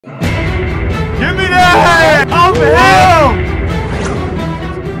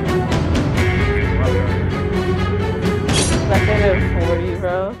Second 40,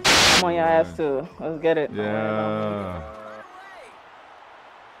 bro. I'm on your ass too. Let's get it. Yeah.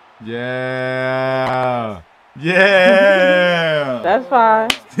 Yeah. Yeah. That's fine.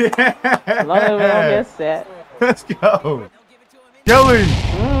 Yeah. As long as we don't get set. Let's go. Killing.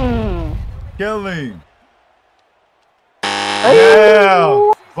 Killing.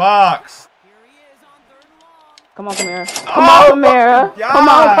 Yeah. Box. Come on, Kamara. Come on, Kamara. Come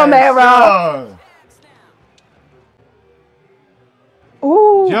on, Kamara.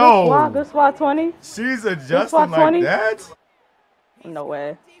 Ooh, yo, good spot 20. She's adjusting like that? No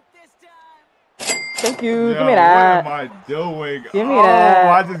way. Thank you. Yo, give me that. What am I doing? Give me that.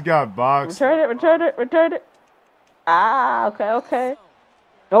 I just got boxed. Return it. Ah, okay.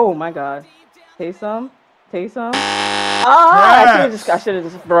 Oh my God. Take some. Ah, I should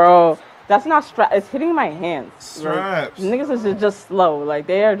have just, bro. That's not strap. It's hitting my hands. Straps. Like, niggas is just slow. Like,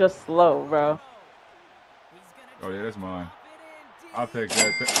 they are just slow, bro. Oh yeah, that's mine. I'll take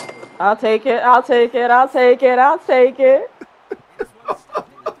that. I'll take it.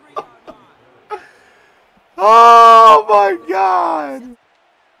 Oh my God.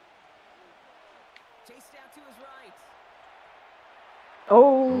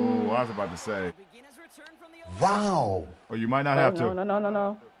 Oh, I was about to say. Wow. Oh, you might not have to.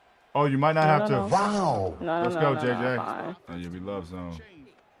 No. Oh, you might not have to. Wow. Let's go, JJ. Oh yeah, we love zone.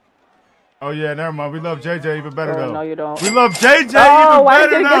 Oh yeah, never mind. We love JJ even better though. No, you don't. We love JJ even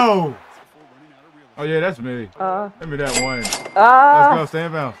better though. Oh yeah, that's me. Give me that one. Let's go. Stay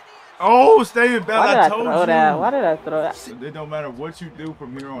in bounds. Oh, stay in bounds. I told you. Why did I throw that? It don't matter what you do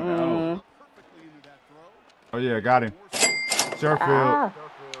from here on out. Oh yeah, got him. Sherfield.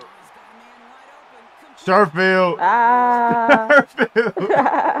 Sherfield.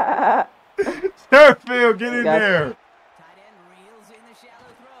 Sherfield, get in there.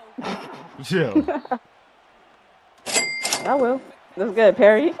 Chill. I will. That's good,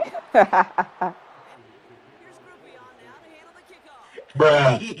 Perry.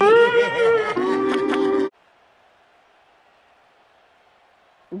 Bruh.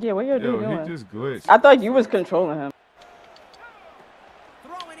 Yeah, what you doing? He just glitched. I thought you was controlling him.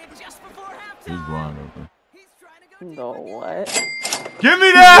 He's wide open. No, what? Give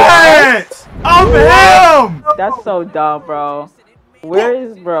me that! I'm him! That's so dumb, bro. Where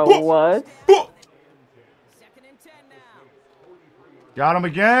is bro? What? Got him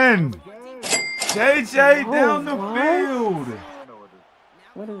again. JJ down the field.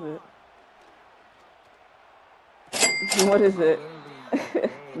 What is it?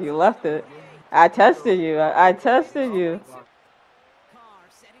 You left it. I tested you.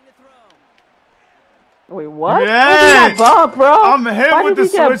 Wait, what? Yes! Bump, bro. I'm hit with the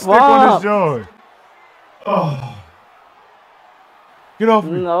switch stick on this joint. Oh. Get off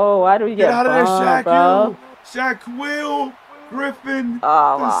me. No, why do we get out of there, Shaq, bro? Shaq Will Griffin.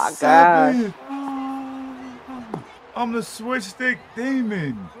 Oh my gosh. I'm the switch stick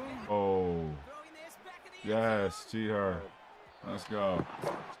demon. Oh. Yes, cheat her. Let's go.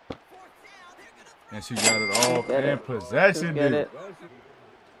 And she got it all in possession. Get it.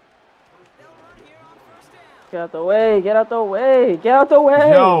 Get out the way.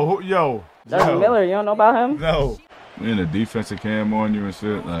 Yo. That's Miller. You don't know about him? No. We in a defensive cam on you and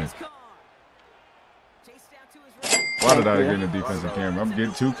shit. Like, why did I get in a defensive camera? I'm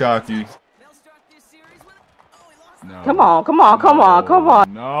getting too cocky. No. Come on.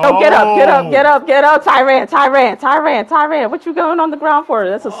 No, get up. Tyran. What you going on the ground for?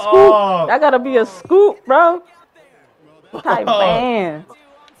 That's a scoop. That gotta be a scoop, bro. Tyran.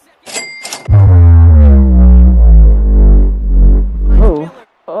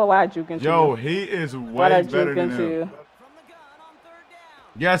 Oh, why juke into you? Yo, he is way better than him. You?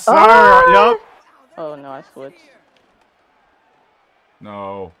 Yes, sir. Yup. Oh, no, I switched.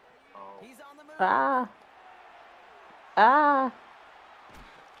 No. Oh!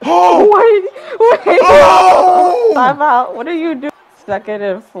 Wait. Oh! Time out. What are you doing? Second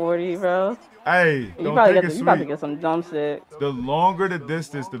and 40, bro. Hey, you about to get some dumb shit. The longer the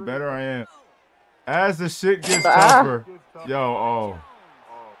distance, the better I am. As the shit gets tougher. Yo,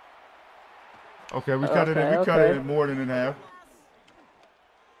 Okay, we cut it in. We cut it in more than in half.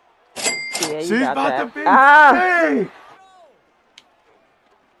 Yeah, she's about to be big.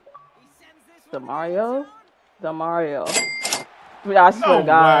 The Mario. I swear to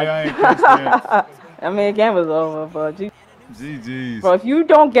God. I ain't that. I mean, the game was over, but GG's. Bro, if you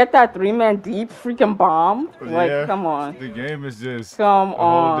don't get that 3-man deep freaking bomb, like, come on. The game is just a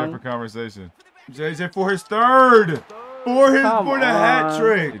whole different conversation. JJ for his third. For the hat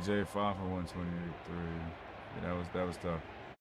trick. JJ 5 for 128. 3. Yeah, that was tough.